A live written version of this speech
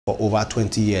for over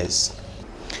 20 years.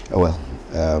 Well,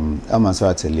 El-Mansur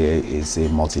Atelia is a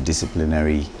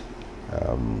multidisciplinary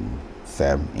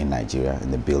firm in Nigeria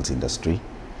in the built industry.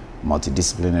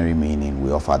 Multidisciplinary meaning we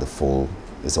offer the full,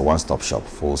 it's a one-stop shop,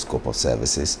 full scope of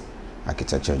services,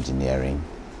 architecture, engineering,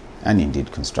 and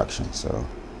indeed construction. So,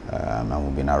 and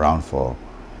we've been around for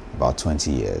about 20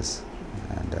 years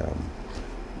and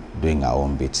doing our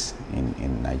own bit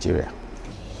in Nigeria.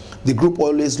 The group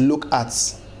always look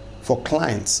at for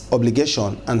clients'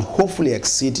 obligation and hopefully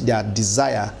exceed their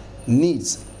desire,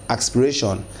 needs,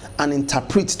 aspiration, and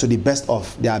interpret to the best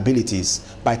of their abilities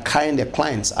by carrying their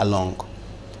clients along.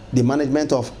 The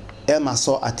management of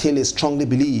El-Mansur Atelia strongly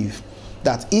believe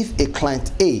that if a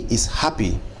client A is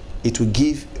happy, it will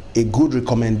give a good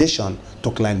recommendation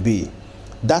to client B.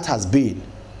 That has been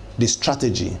the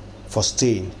strategy for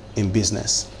staying in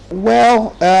business.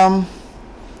 Well,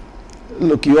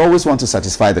 look, you always want to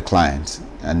satisfy the client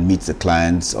and meet the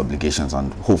client's obligations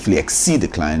and hopefully exceed the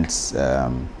client's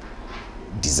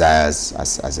desires,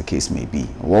 as the case may be.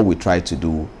 What we try to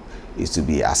do is to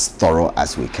be as thorough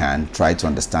as we can, try to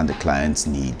understand the client's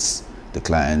needs, the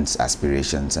client's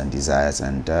aspirations and desires,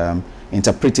 and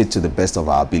interpret it to the best of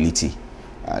our ability,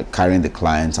 carrying the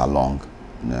client along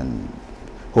and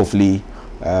hopefully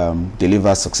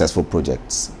deliver successful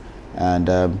projects.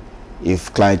 And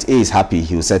if client A is happy,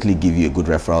 he will certainly give you a good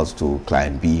referral to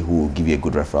client B, who will give you a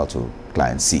good referral to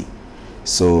client C.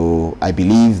 So I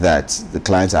believe that the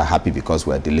clients are happy because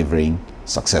we're delivering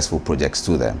successful projects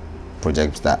to them,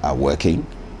 projects that are working,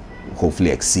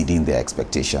 hopefully exceeding their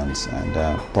expectations,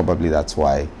 and probably that's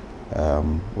why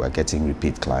we're getting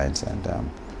repeat clients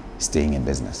and staying in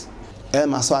business.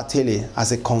 El-Mansur Atelia,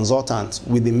 as a consultant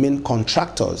with the main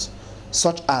contractors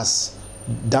such as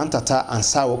Dantata and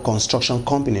Sawo Construction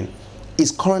Company, is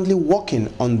currently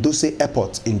working on Dutse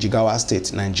Airport in Jigawa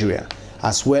State, Nigeria,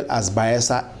 as well as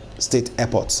Bayelsa State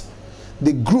Airports.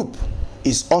 The group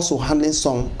is also handling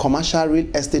some commercial real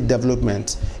estate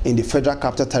development in the Federal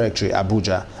Capital Territory,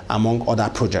 Abuja, among other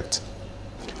projects.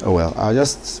 Oh, well, I'll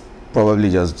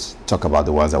probably just talk about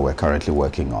the ones that we're currently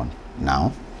working on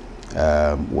now.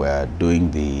 We're doing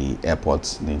the airport,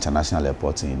 the international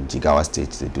airport in Jigawa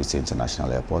State, the Dutse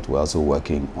International Airport. We're also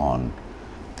working on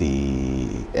the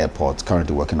airport,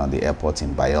 currently working on the airport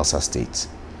in Bayelsa State.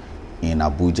 In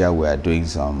Abuja, we're doing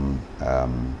some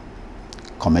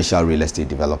commercial real estate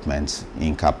development.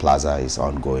 Inca Plaza is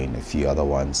ongoing, a few other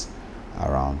ones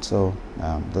around. So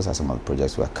those are some of the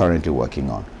projects we're currently working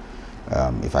on.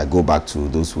 If I go back to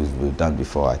those we've done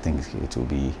before, I think it will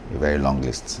be a very long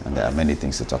list, and there are many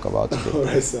things to talk about today. All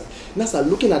right, sir. Now, sir,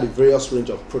 looking at the various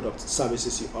range of products,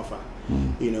 services you offer,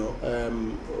 you know,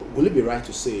 will it be right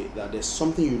to say that there's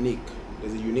something unique,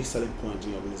 there's a unique selling point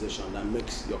in your organization that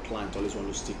makes your client always want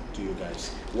to stick to you guys?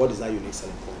 What is that unique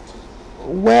selling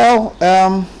point?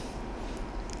 Well,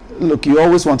 look, you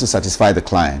always want to satisfy the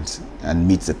client and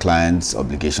meet the client's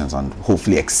obligations and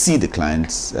hopefully exceed the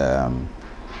client's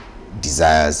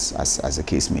desires, as the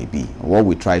case may be. What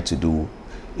we try to do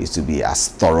is to be as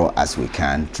thorough as we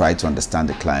can, try to understand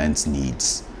the client's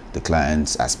needs, the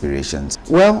client's aspirations.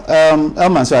 Well,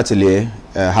 El-Mansur Atelia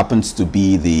happens to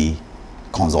be the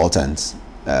consultant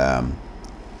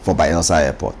for Bayelsa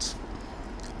Airport.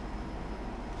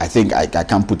 I think I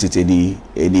can't put it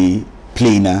any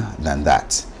plainer than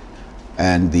that.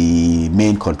 And the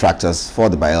main contractors for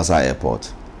the Bayelsa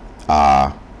Airport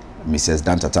are Mrs.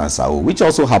 Dantata and Sawo, which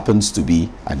also happens to be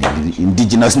an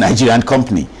indigenous Nigerian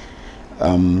company.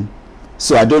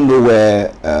 So I don't know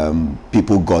where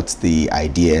people got the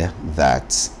idea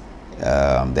that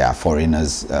there are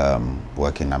foreigners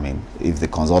working. I mean, if the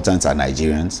consultants are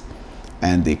Nigerians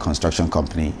and the construction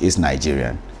company is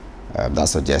Nigerian, that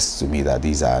suggests to me that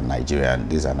these are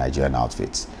Nigerian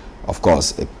outfits. Of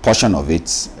course, a portion of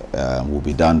it will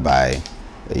be done by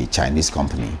a Chinese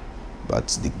company, but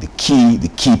the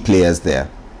key players there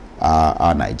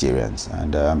are Nigerians,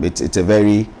 and it's a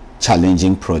very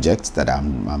challenging project that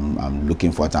I'm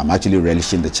looking forward to. I'm actually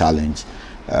relishing the challenge.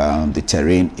 The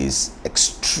terrain is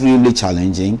extremely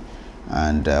challenging,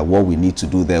 and what we need to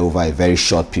do there over a very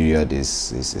short period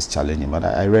is challenging, but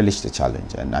I relish the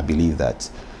challenge, and I believe that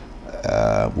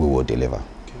we will deliver.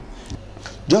 Okay.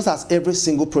 Just as every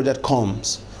single project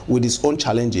comes with its own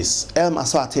challenges,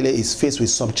 El-Mansur Atelia is faced with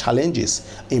some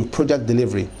challenges in project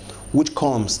delivery, which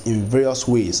comes in various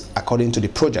ways according to the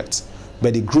project,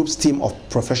 but the group's team of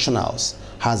professionals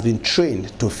has been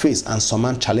trained to face and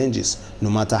surmount challenges no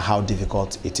matter how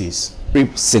difficult it is.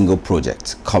 Every single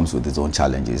project comes with its own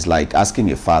challenges, like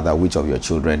asking a father which of your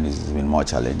children has been more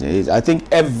challenging. I think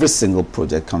every single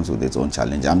project comes with its own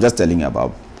challenge. I'm just telling you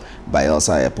about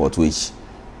Bayelsa Airport, which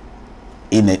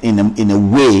in a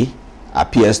way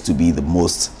appears to be the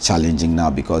most challenging now,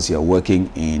 because you're working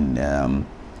in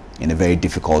a very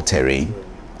difficult terrain.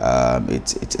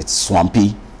 It's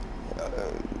swampy.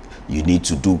 You need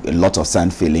to do a lot of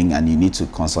sand filling, and you need to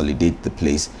consolidate the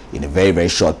place in a very, very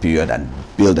short period and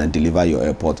build and deliver your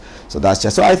airport. So that's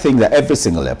just, so I think that every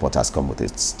single airport has come with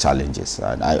its challenges,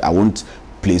 and I won't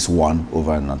place one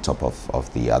over and on top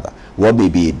of the other. What may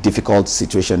be a difficult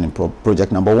situation in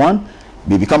project number one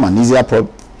may become an easier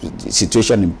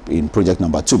situation in project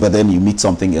number two, but then you meet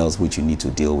something else which you need to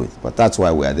deal with. But that's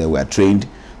why we are there. We are trained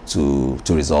to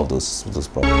resolve those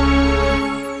problems.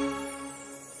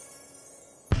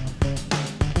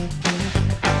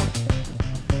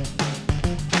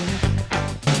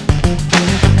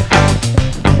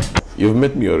 You've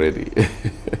met me already.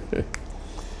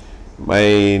 My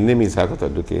name is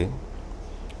Arcon.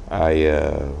 I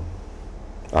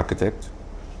architect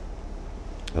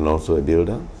and also a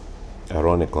builder. I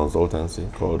run a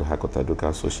consultancy called Arcon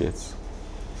Associates.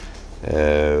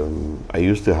 I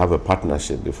used to have a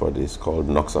partnership before this called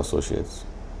Knox Associates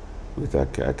with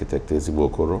architect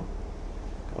Nwaochei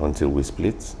until we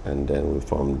split, and then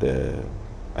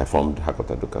I formed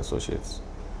Arcon Associates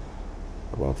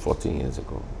about 14 years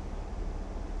ago.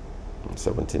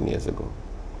 17 years ago.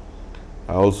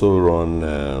 I also run,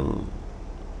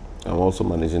 I'm also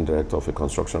managing director of a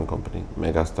construction company,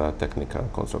 Megastar Technical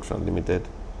Construction Limited,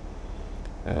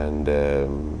 and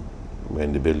we're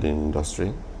in the building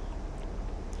industry.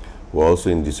 We're also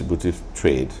in distributive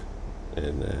trade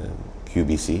in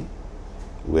QBC,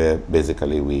 where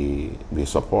basically we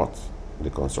support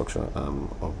the construction arm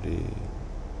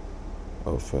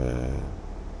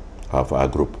of our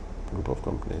group of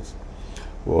companies.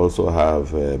 We also have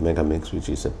Megamix, which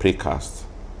is a precast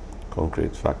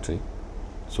concrete factory.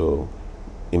 So,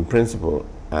 in principle,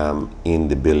 I'm in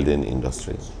the building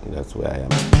industry. That's where I am.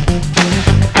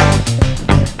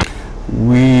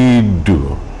 We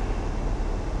do.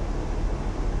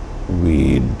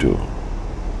 We do.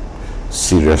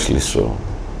 Seriously so.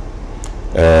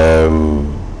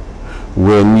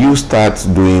 When you start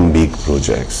doing big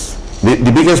projects,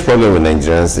 the biggest problem with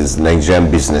Nigerians is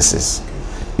Nigerian businesses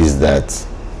is that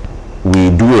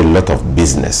we do a lot of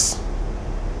business,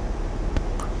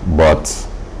 but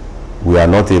we are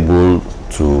not able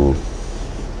to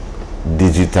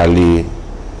digitally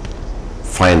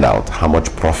find out how much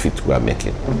profit we are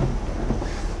making.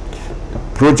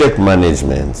 Project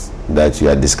management that you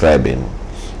are describing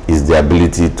is the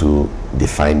ability to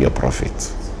define your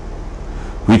profit,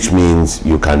 which means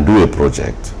you can do a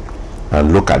project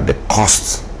and look at the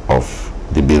cost of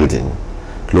the building,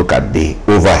 look at the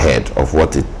overhead of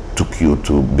what it took you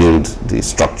to build the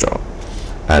structure,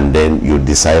 and then you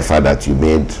decipher that you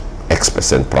made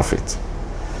X% profit.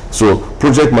 So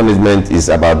project management is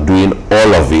about doing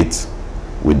all of it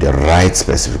with the right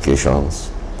specifications,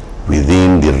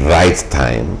 within the right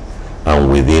time,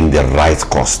 and within the right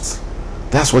cost.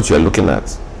 That's what you're looking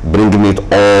at, bringing it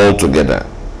all together.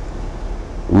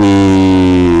 We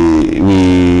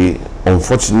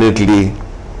unfortunately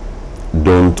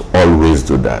don't always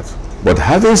do that. But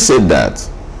having said that,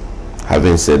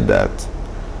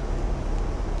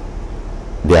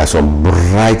 there are some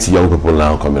bright young people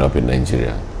now coming up in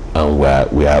Nigeria, and we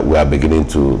are beginning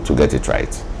to get it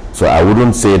right. So I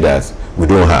wouldn't say that we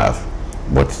don't have,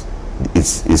 but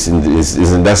it's in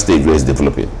that stage where it's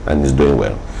developing and it's doing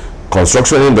well.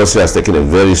 Construction industry has taken a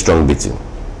very strong beating.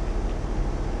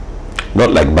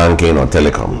 Not like banking or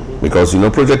telecom, because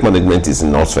project management is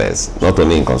in all spheres, not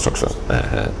only in construction.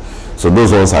 So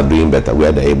those ones are doing better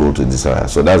where they're able to decide.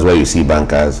 So that's why you see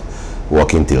bankers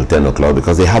working till 10 o'clock,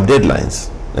 because they have deadlines.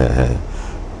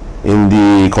 In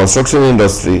the construction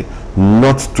industry,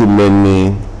 not too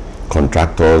many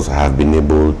contractors have been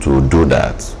able to do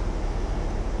that.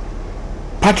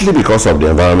 Partly because of the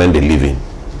environment they live in.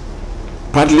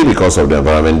 Partly because of the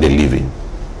environment they live in.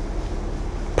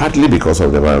 Partly because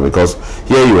of the environment. Because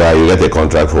here you are, you get a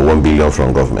contract for 1 billion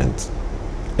from government.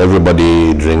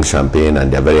 Everybody drinks champagne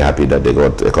and they're very happy that they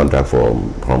got a contract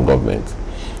from government.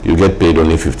 You get paid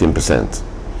only 15%.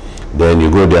 Then you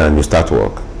go there and you start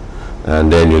work.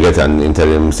 And then you get an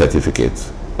interim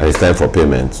certificate. And it's time for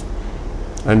payment.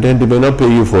 And then they may not pay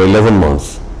you for 11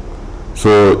 months.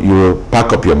 So you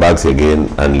pack up your bags again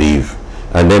and leave.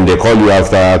 And then they call you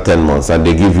after 10 months and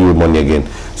they give you money again.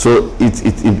 So it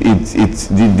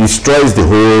destroys the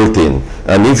whole thing.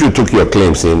 And if you took your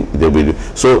claims in, they will.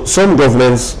 So some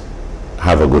governments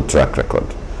have a good track record.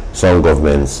 Some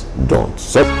governments don't.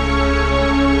 So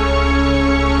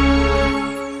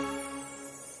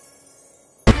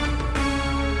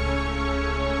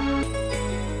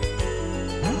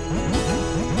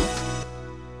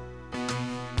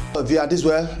viewers, this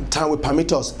well, time will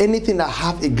permit us. Anything that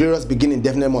have a glorious beginning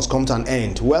definitely must come to an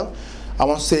end. Well, I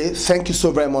want to say thank you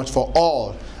so very much for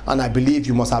all, and I believe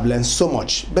you must have learned so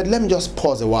much. But let me just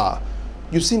pause a while.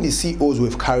 You've seen the CEOs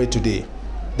we've carried today.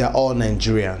 They're all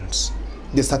Nigerians.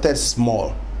 They started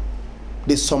small.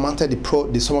 They surmounted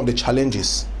some of the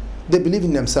challenges. They believe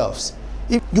in themselves.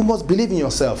 You must believe in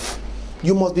yourself.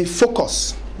 You must be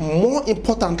focused. More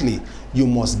importantly, you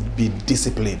must be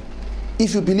disciplined.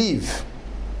 If you believe,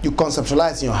 you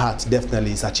conceptualize in your heart,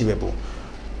 definitely it's achievable.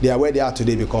 They are where they are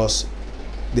today because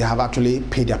they have actually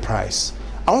paid their price.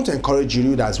 I want to encourage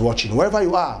you that is watching, wherever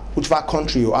you are, whichever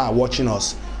country you are watching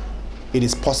us, it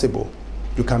is possible.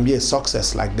 You can be a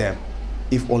success like them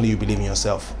if only you believe in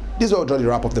yourself. This is where we'll draw the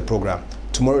wrap of the program.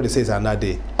 Tomorrow they say it's another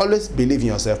day. Always believe in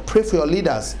yourself. Pray for your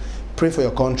leaders. Pray for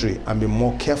your country and be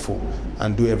more careful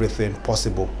and do everything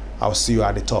possible. I'll see you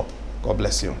at the top. God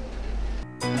bless you.